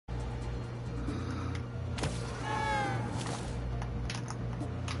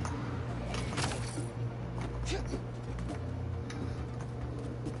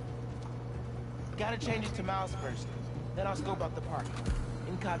Gotta change it to mouse first. Then I'll scope out the park.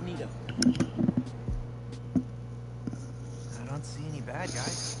 Incognito. I don't see any bad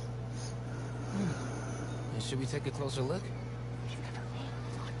guys. Should we take a closer look?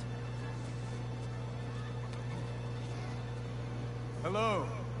 Hello,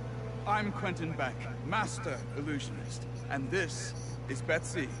 I'm Quentin Beck, Master Illusionist. And this is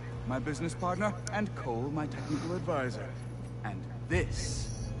Betsy, my business partner, and Cole, my technical advisor. And this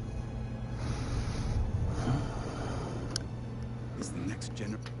is the next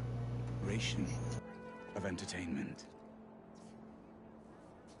generation of entertainment.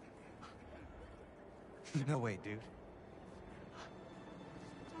 No way, dude.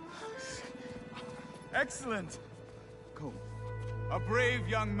 Excellent! Cole, a brave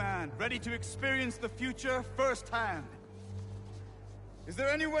young man, ready to experience the future firsthand. Is there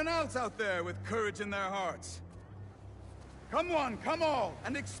anyone else out there with courage in their hearts? Come one, come all,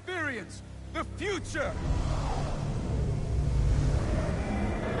 and experience the future!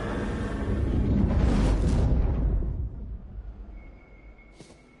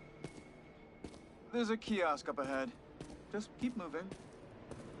 There's a kiosk up ahead. Just keep moving.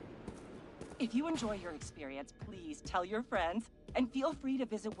 If you enjoy your experience, please tell your friends, and feel free to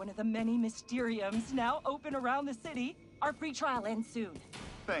visit one of the many Mysteriums now open around the city. Our free trial ends soon.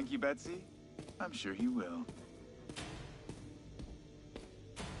 Thank you, Betsy. I'm sure he will.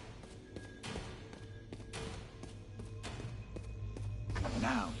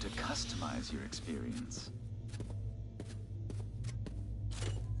 Now to customize your experience.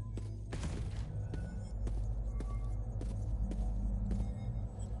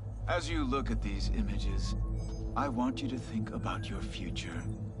 As you look at these images, I want you to think about your future,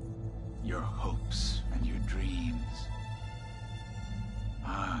 your hopes and your dreams.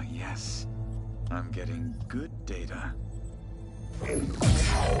 Ah, yes. I'm getting good data. And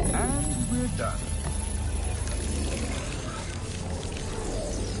we're done.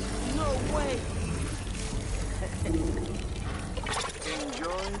 No way!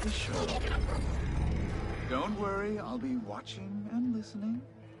 Enjoy the show. Don't worry, I'll be watching and listening.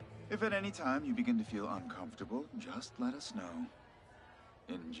 If at any time you begin to feel uncomfortable, just let us know.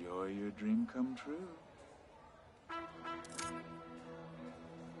 Enjoy your dream come true.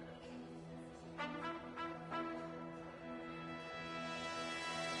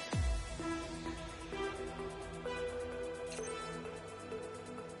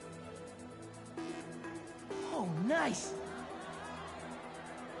 Oh, nice!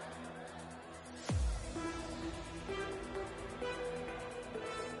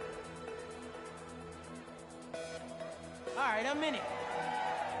 Alright, I'm in it.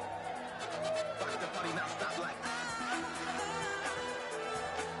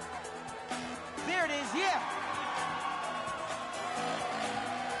 There it is, yeah!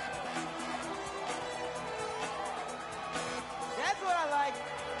 That's what I like.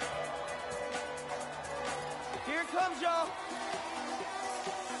 Here it comes, y'all.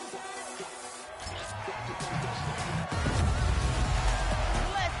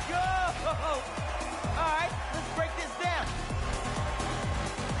 Let's go! Alright, let's break this down.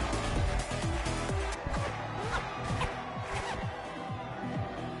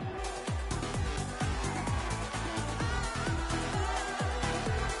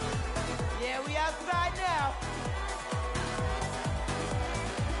 Yeah, we outside now.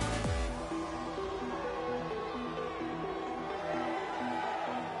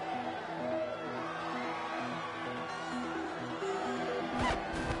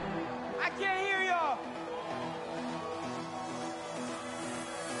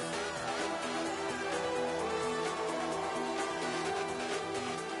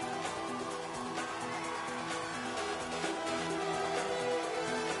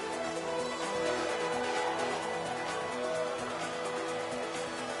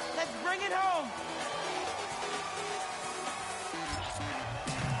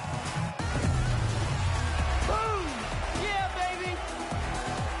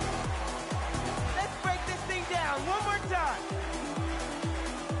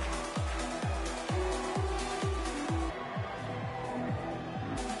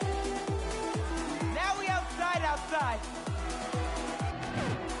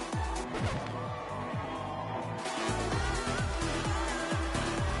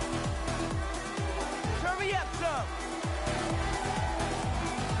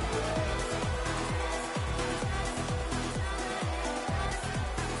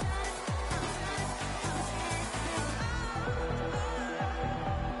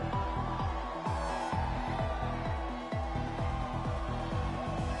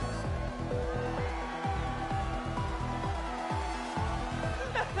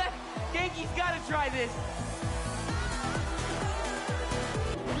 this.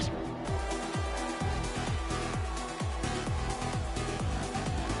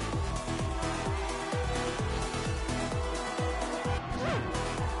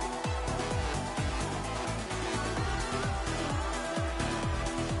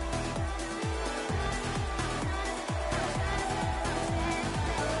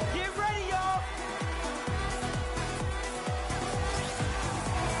 Get ready, y'all!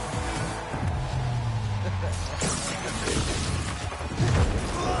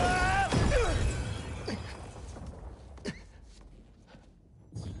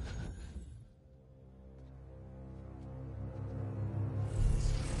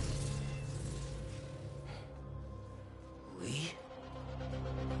 We?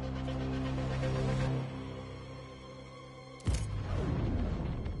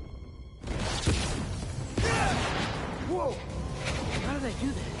 Whoa! How did I do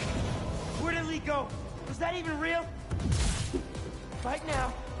that? Where did Lee go? Was that even real? Fight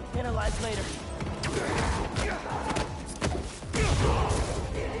now, analyze later.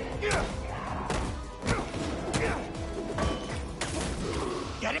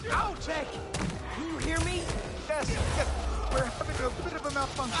 Get it out! Beck, can you hear me? Yes, yes. We're having a bit of a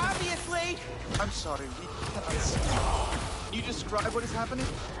malfunction. Obviously! I'm sorry, we cannot see. Can you describe what is happening?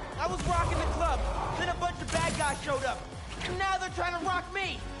 I was rocking the club, then a bunch of bad guys showed up. And now they're trying to rock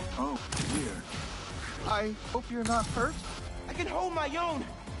me! Oh, dear. I hope you're not hurt. I can hold my own,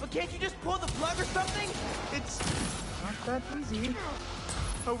 but can't you just pull the plug or something? It's not that easy.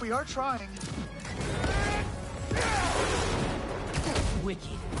 Oh, we are trying.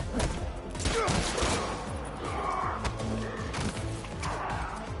 Wicked.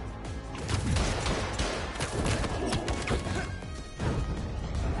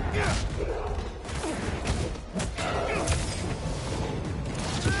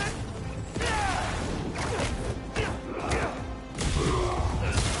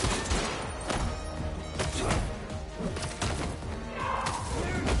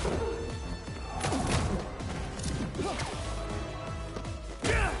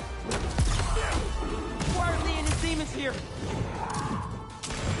 Why are Lee and his demons here?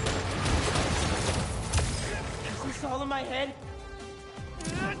 Is this all in my head?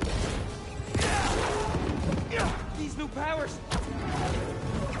 These new powers.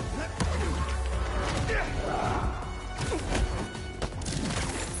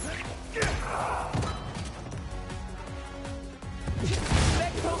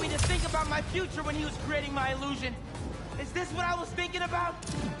 Beck told me to think about my future when he was creating my illusion. Is this what I was thinking about?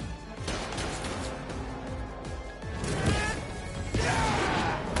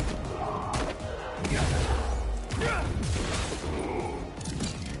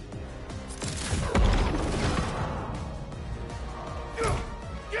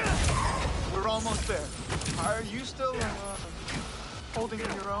 We're almost there. Are you still holding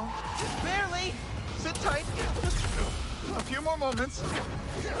your own? Barely. Sit tight. Just a few more moments.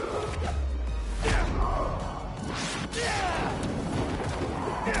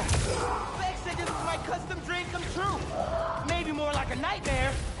 Beck said this was my custom dream come true. Maybe more like a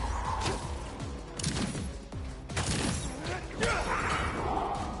nightmare.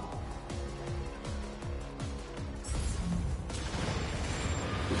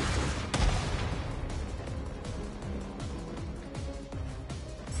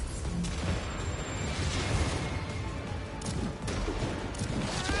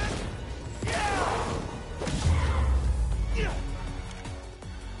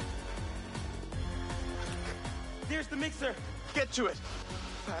 There's the mixer. Get to it.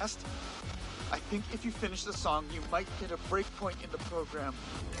 Fast. I think if you finish the song, you might hit a break point in the program.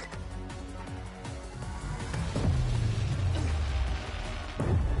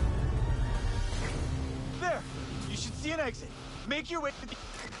 There! You should see an exit. Make your way to the...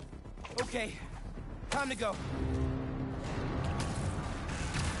 Okay, time to go.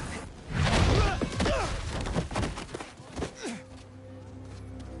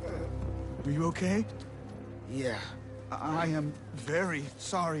 Are you okay? Yeah. I am very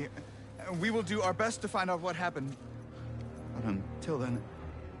sorry. We will do our best to find out what happened. But until then...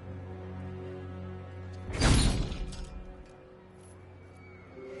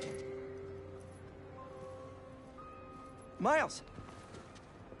 Miles!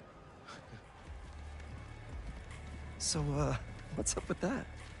 So, what's up with that?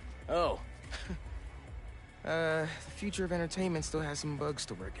 Oh, The future of entertainment still has some bugs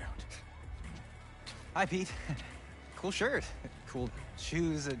to work out. hi, Pete. Cool shirt. Cool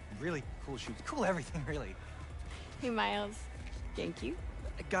shoes. Really cool shoes. Cool everything, really. Hey, Miles. Thank you.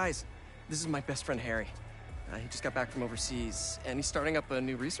 Guys, this is my best friend Harry. He just got back from overseas, and he's starting up a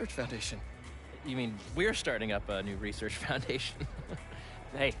new research foundation. you mean we're starting up a new research foundation.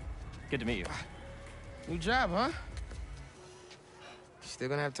 Hey, good to meet you. New job, huh? Still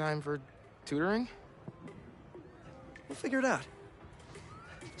gonna have time for tutoring? We'll figure it out.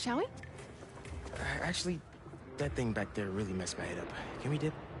 Shall we? Actually, that thing back there really messed my head up. Can we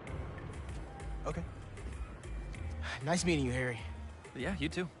dip? Okay. Nice meeting you, Harry. Yeah, you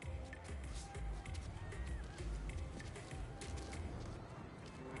too.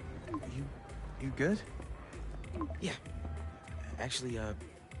 You good? Yeah. Actually, I'll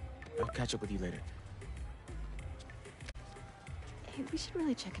catch up with you later. Hey, we should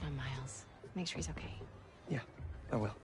really check in on Miles. Make sure he's okay. Yeah, I will.